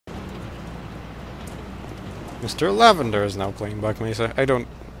Mr. Lavender is now playing Black Mesa. I don't...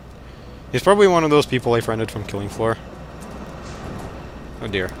 He's probably one of those people I friended from Killing Floor. Oh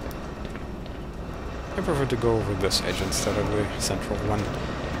dear. I prefer to go over this edge instead of the central one.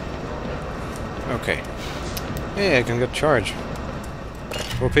 Okay. Hey, I can get charge.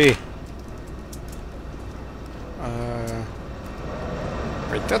 OP.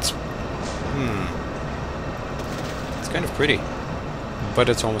 Right, that's... It's kind of pretty. But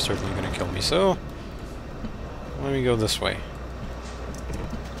it's almost certainly gonna kill me, so... Let me go this way.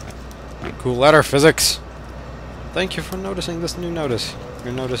 Cool letter, physics! Thank you for noticing this new notice.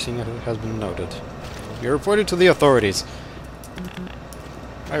 You're noticing it has been noted. You reported to the authorities.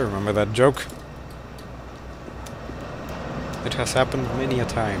 I remember that joke. It has happened many a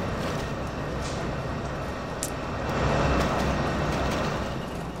time.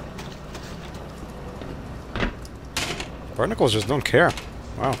 Barnacles just don't care.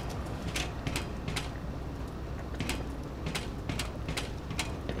 Wow.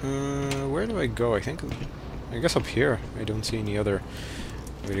 Where do I go? I guess up here. I don't see any other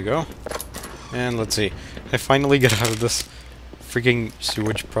way to go. And let's see. I finally get out of this freaking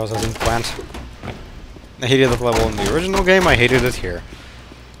sewage processing plant. I hated that level in the original game, I hated it here.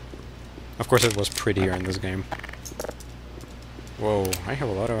 Of course it was prettier in this game. Whoa, I have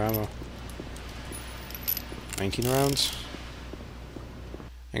a lot of ammo. 19 rounds.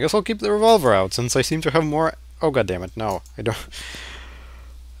 I guess I'll keep the revolver out, since I seem to have more... Oh goddammit, no. I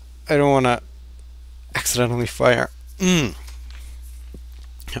don't wanna accidentally fire.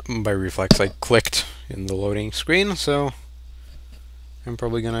 By reflex I clicked in the loading screen, so... I'm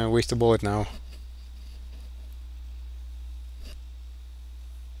probably gonna waste a bullet now.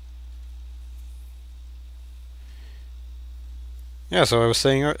 Yeah, so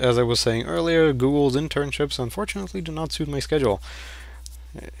as I was saying earlier, Google's internships unfortunately do not suit my schedule.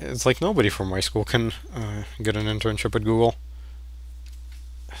 It's like nobody from my school can get an internship at Google.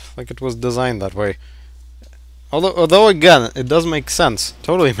 Like it was designed that way. Although again, it does make sense.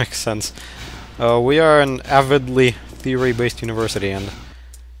 Totally makes sense. We are an avidly theory-based university, and...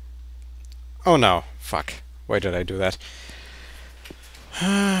 Oh no, fuck. Why did I do that?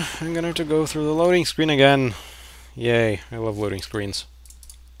 I'm gonna have to go through the loading screen again. Yay, I love loading screens.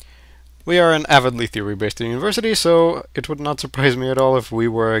 We are an avidly theory-based university, so it would not surprise me at all if we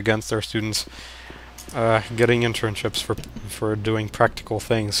were against our students getting internships for doing practical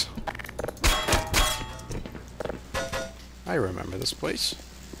things. I remember this place.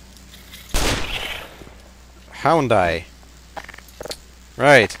 Houndai.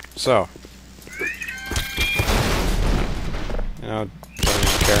 Right, so. You know, don't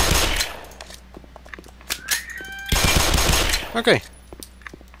even care. Okay.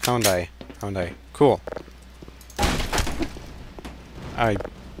 Houndai. Houndai. Cool.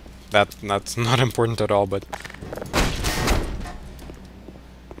 That's not important at all, but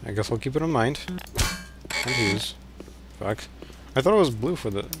I guess I'll keep it in mind. And use. Fuck. I thought it was blue for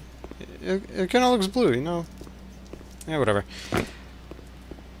the... It kinda looks blue, you know? Yeah, whatever.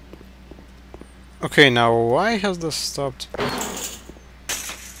 Okay, now why has this stopped?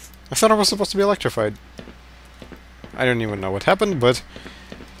 I thought I was supposed to be electrified. I don't even know what happened, but...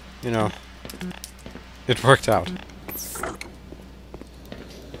 You know... It worked out.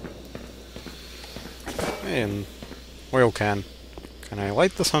 Hey, an oil can. Can I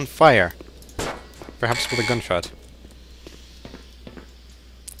light this on fire? Perhaps with a gunshot.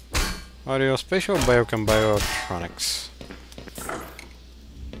 Audio, spatial, biochem, bioelectronics.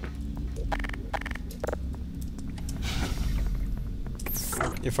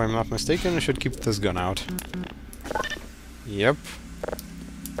 If I'm not mistaken, I should keep this gun out. Yep.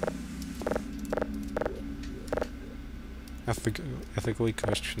 Ethically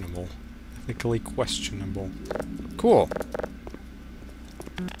questionable. Ethically questionable. Cool.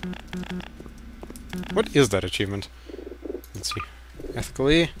 What is that achievement? Let's see.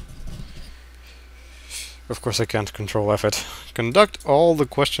 Ethically... Of course I can't control F it. Conduct all the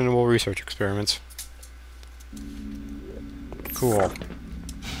questionable research experiments. Cool.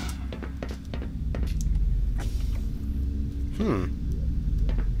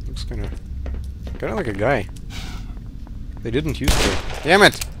 Looks kinda like a guy. They didn't used to. Damn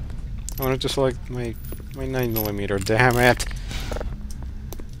it! I wanted to select my 9mm, damn it!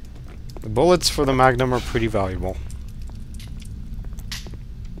 The bullets for the Magnum are pretty valuable.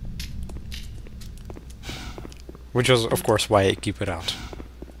 Which is, of course, why I keep it out.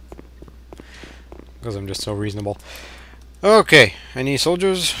 Because I'm just so reasonable. Okay, any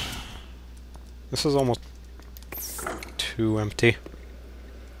soldiers? This is almost too empty.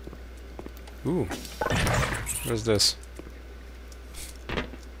 Ooh. What is this?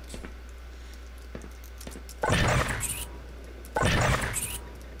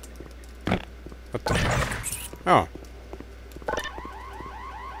 Oh.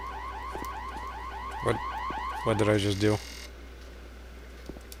 What did I just do?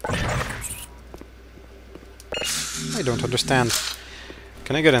 I don't understand.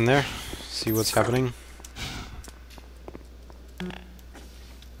 Can I get in there? See what's happening?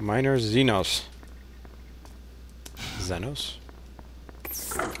 Minor Xenos. Xenos?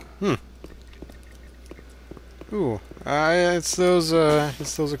 Hmm. Ooh. It's those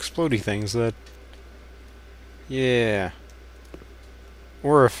explodey things that... Yeah.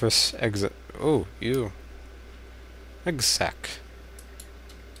 Orifice exit. Oh, ew. Exec.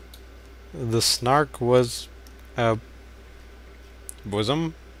 The snark was a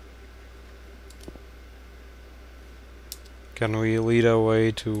bosom? Can we lead a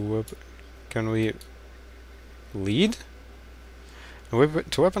way to can we lead? To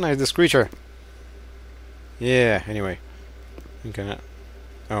weaponize this creature. Yeah, anyway. I'm gonna...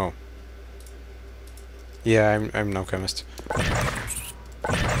 Oh. Yeah, I'm no chemist. God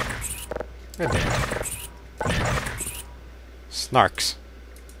damn it. Snarks.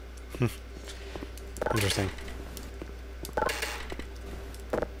 Interesting.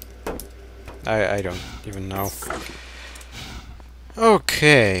 I don't even know.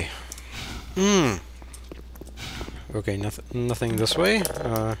 Okay. Okay, nothing this way.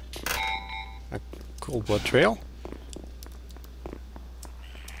 A cool blood trail.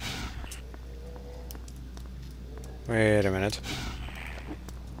 Wait a minute.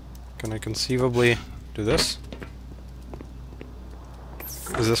 Can I conceivably do this?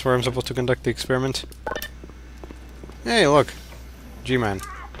 Is this where I'm supposed to conduct the experiment? Hey, look! G-Man.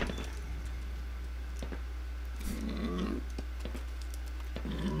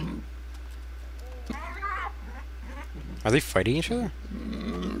 Are they fighting each other?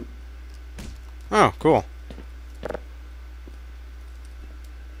 Oh, cool.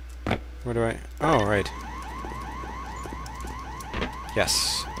 Where do I... Oh, right.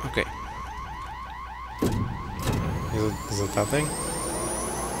 Yes. Okay. Is it that thing?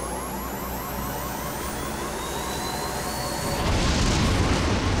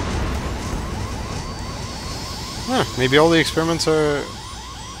 Huh, maybe all the experiments are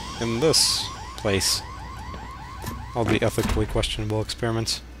in this place. All the ethically questionable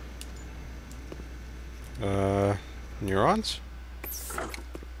experiments. Neurons?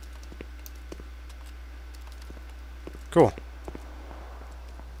 Cool.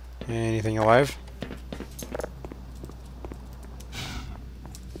 Anything alive?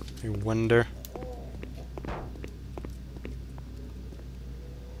 I wonder.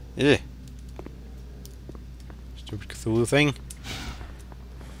 Yeah. Stupid Cthulhu thing.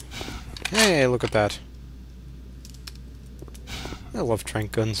 Hey, look at that. I love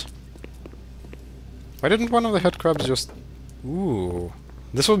trank guns. Why didn't one of the head crabs just... Ooh.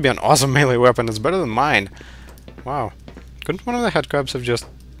 This would be an awesome melee weapon. It's better than mine. Wow. Couldn't one of the head crabs have just,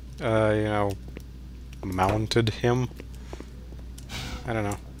 you know, mounted him? I don't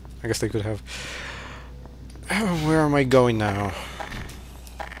know. I guess they could have. Oh, where am I going now?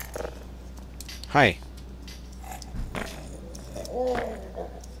 Hi.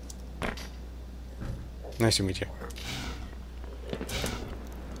 Nice to meet you.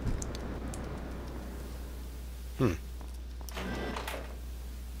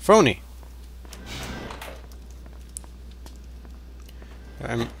 Phony.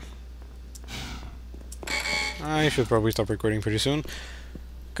 I should probably stop recording pretty soon.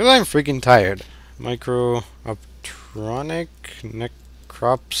 Because I'm freaking tired. Micro-optronic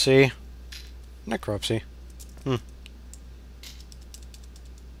necropsy. Necropsy.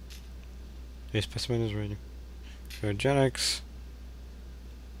 A specimen is ready. Eugenics.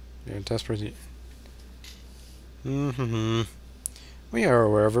 Desperate. We are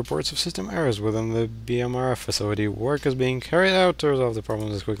aware of reports of system errors within the BMRF facility. Work is being carried out to resolve the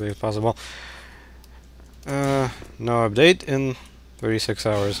problems as quickly as possible. No update in 36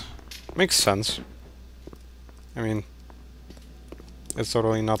 hours. Makes sense. I mean, it's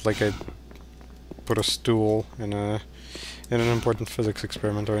totally not like I put a stool in an important physics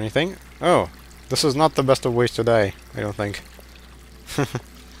experiment or anything. Oh, this is not the best of ways to die, I don't think.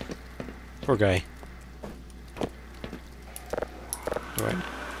 Poor guy. Right.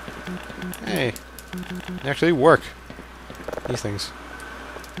 Hey, they actually work. These things.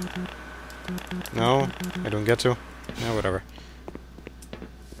 No, I don't get to. No, whatever.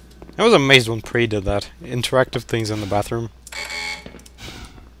 I was amazed when Prey did that. Interactive things in the bathroom.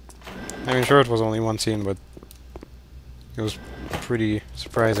 I mean, sure, it was only one scene, but it was pretty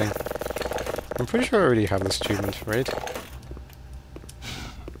surprising. I'm pretty sure I already have this achievement, right?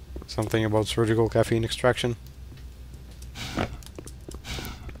 Something about surgical caffeine extraction.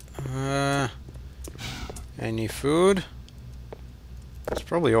 Shiny food. It's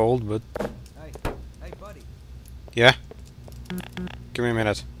probably old, but... Hey, buddy. Yeah? Give me a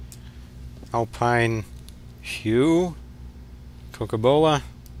minute. Alpine Hue? Coca-Cola?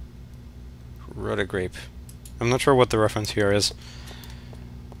 Rudder grape. I'm not sure what the reference here is.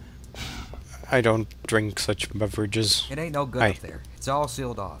 I don't drink such beverages. It ain't no good up there. It's all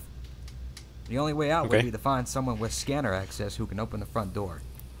sealed off. The only way out would be to find someone with scanner access who can open the front door.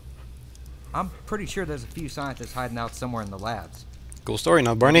 I'm pretty sure there's a few scientists hiding out somewhere in the labs. Cool story,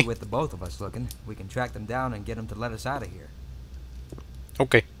 now, Barney. Maybe with the both of us looking, we can track them down and get them to let us out of here.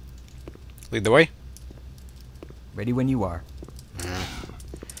 Okay. Lead the way. Ready when you are.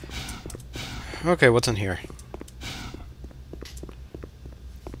 Okay, what's in here?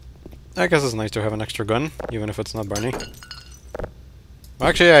 I guess it's nice to have an extra gun, even if it's not Barney. Well,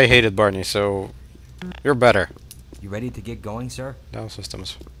 actually, I hated Barney, so you're better. You ready to get going, sir? Down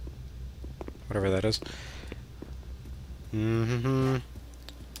systems. Whatever that is. I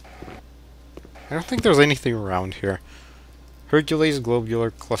don't think there's anything around here. Hercules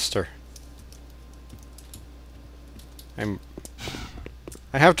Globular Cluster. I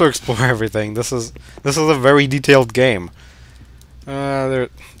have to explore everything. This is a very detailed game.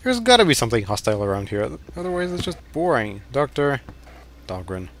 There's gotta be something hostile around here. Otherwise, it's just boring. Dr.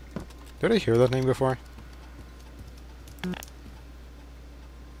 Dahlgren. Did I hear that name before?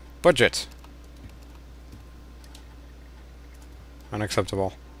 Budget.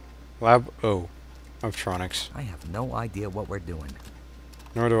 Unacceptable. Lab O. Optronics. I have no idea what we're doing.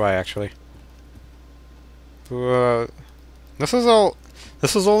 Nor do I, actually. This is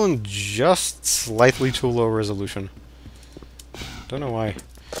all in just slightly too low resolution. Don't know why.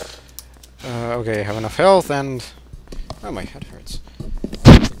 Okay, I have enough health and... Oh, my head hurts.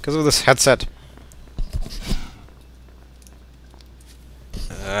 Because of this headset.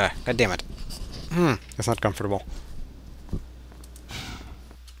 God damn it. It's not comfortable.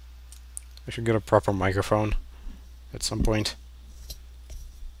 I should get a proper microphone at some point.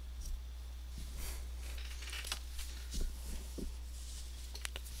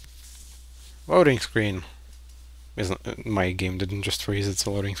 Loading screen. My game didn't just freeze, it's a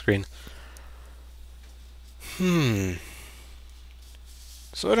loading screen.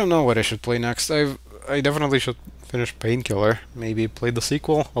 So I don't know what I should play next. I definitely should finish Painkiller. Maybe play the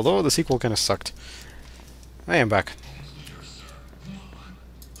sequel, although the sequel kinda sucked. I am back.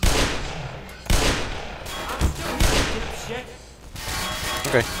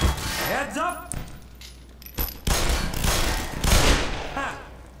 Okay. Heads up! Ha!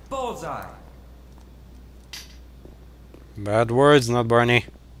 Bullseye! Bad words, not Barney.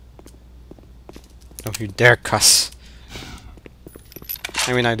 Don't you dare cuss.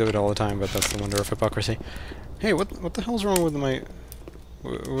 I mean, I do it all the time, but that's the wonder of hypocrisy. Hey, what the hell's wrong with my...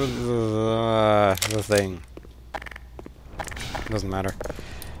 with the thing? Doesn't matter.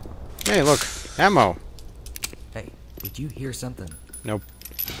 Hey, look! Ammo! Hey, did you hear something? Nope.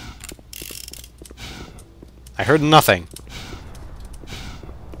 I heard nothing.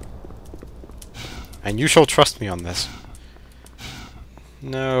 And you shall trust me on this.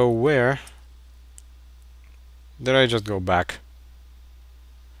 No, where? Did I just go back?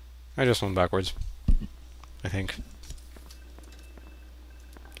 I just went backwards. I think.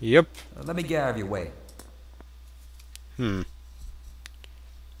 Yep. Let me get out of your way.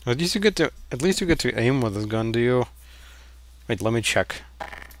 At least you get to aim with this gun, do you? Wait, let me check.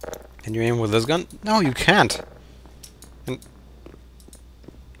 Can you aim with this gun? No, you can't. And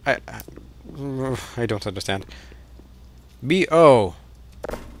I don't understand. B-O.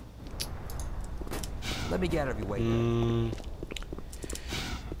 Let me get out of your way.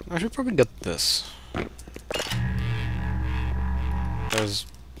 I should probably get this. There's...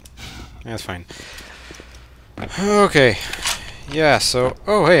 That's fine. Okay. Yeah, so...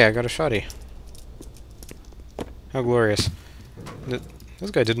 Oh, hey, I got a shotty. How glorious.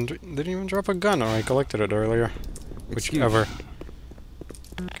 This guy didn't even drop a gun, or I collected it earlier. Whichever.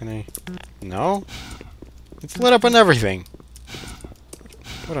 Can I... No? It's lit up and everything!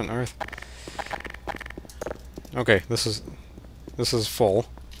 What on earth? Okay, this is full.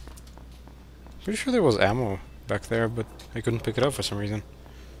 Pretty sure there was ammo back there, but I couldn't pick it up for some reason.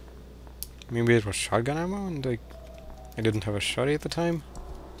 Maybe it was shotgun ammo, and I didn't have a shotty at the time?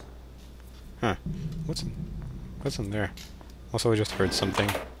 Huh. What's in there? Also, I just heard something.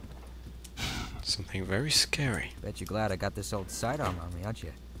 Something very scary. Bet you're glad I got this old sidearm on me, aren't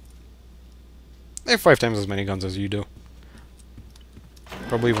you? I have 5 times as many guns as you do.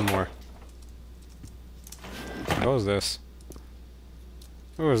 Probably even more. What was this?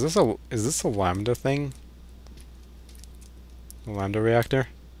 Oh, is this a lambda thing? A lambda reactor?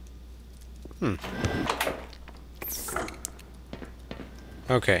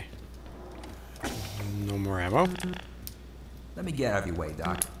 Okay. No more ammo. Let me get out of your way,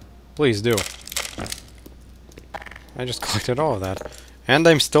 Doc. Please do. I just collected all of that. And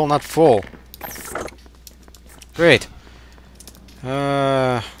I'm still not full. Great.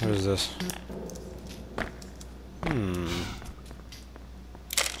 What is this?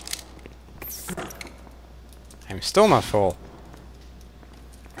 I'm still not full.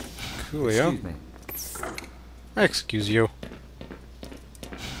 Coolio. Excuse me. Excuse you.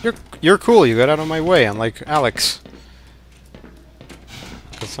 You're cool, you got out of my way, unlike Alex.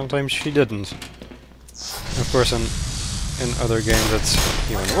 Because sometimes she didn't. Of course, in other games it's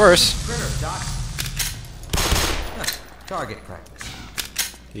even worse. Critter, Doc. Target practice.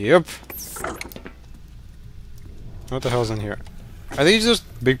 Yep. What the hell's in here? Are these just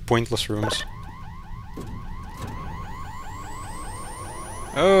big pointless rooms?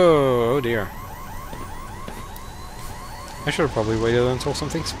 Oh dear. I should have probably waited until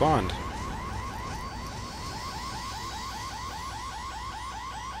something spawned.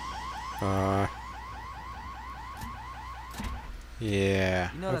 Yeah.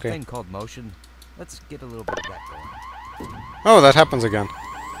 You know that Okay. thing called motion? Let's get a little bit of that going. Oh, that happens again.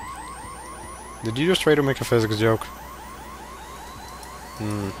 Did you just try to make a physics joke?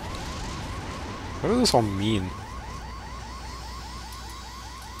 What does this all mean?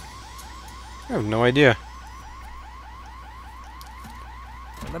 I have no idea.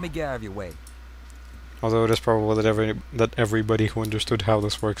 Let me get out of your way. Although it is probable that everybody who understood how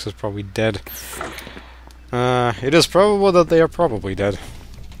this works is probably dead. It is probable that they are probably dead.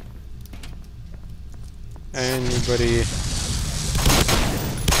 Anybody? There's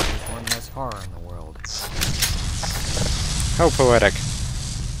one less horror in the world. How poetic.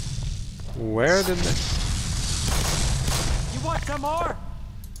 Where did they... You want some more?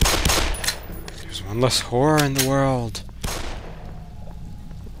 There's one less horror in the world.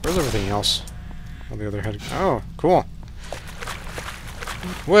 Where's everything else? On the other head. Oh, cool.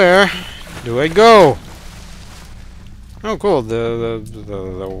 Where do I go? Oh, cool.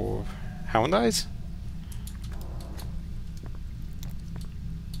 The hound eyes?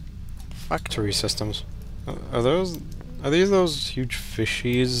 Factory systems. Are these those huge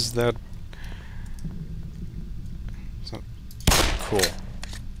fishies that... So, cool.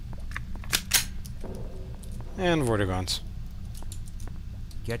 And Vortigons.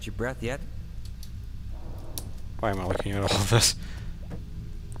 Catch your breath yet? Why am I looking at all of this?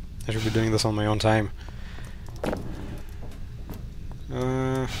 I should be doing this on my own time.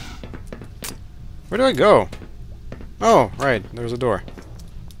 Where do I go? Oh, right, there's a door.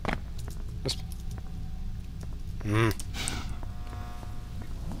 Just...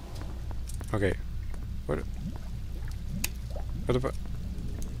 Okay. What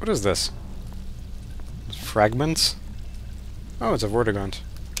is this? Fragments? Oh, it's a Vortigaunt.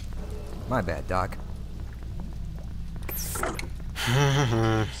 My bad, Doc.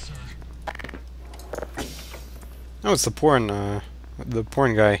 Oh, it's the porn guy. The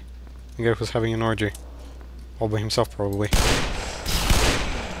guy who was having an orgy. All by himself, probably.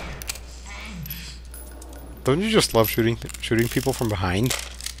 Don't you just love shooting people from behind?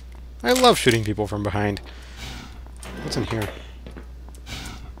 I love shooting people from behind. What's in here?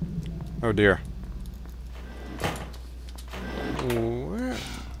 Oh dear.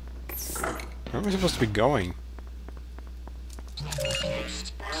 Where am I supposed to be going?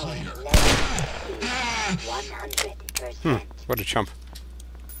 What a chump.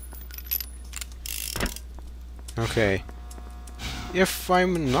 Okay. If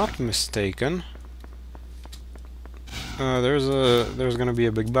I'm not mistaken, there's gonna be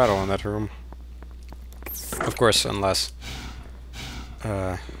a big battle in that room. Of course, unless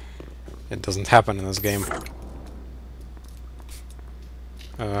it doesn't happen in this game.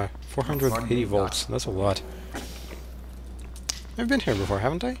 480 volts. That's a lot. I've been here before,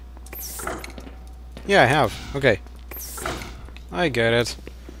 haven't I? Yeah, I have. Okay. I get it.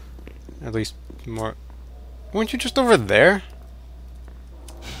 At least more... Weren't you just over there?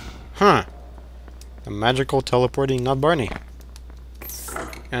 Huh. A magical teleporting not Barney.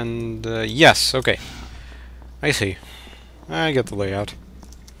 And, yes, okay. I see. I get the layout.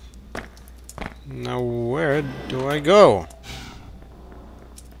 Now, where do I go?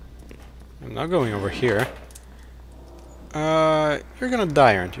 I'm not going over here. You're gonna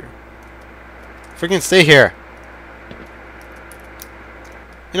die, aren't you? Freaking stay here!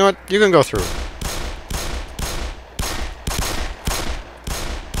 You know what? You can go through.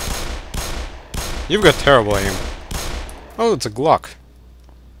 You've got terrible aim. Oh, it's a Glock.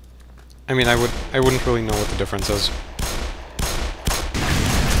 I mean, I wouldn't really know what the difference is.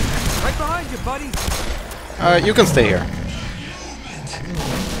 Right behind you, buddy. You can stay here.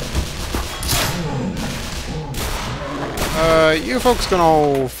 You folks can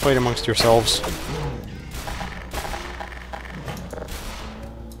all fight amongst yourselves.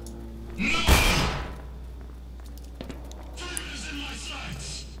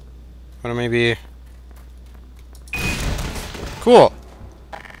 Or maybe... Cool!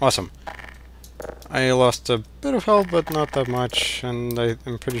 Awesome. I lost a bit of health, but not that much, and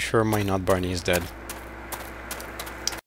I'm pretty sure my Nut Barney is dead.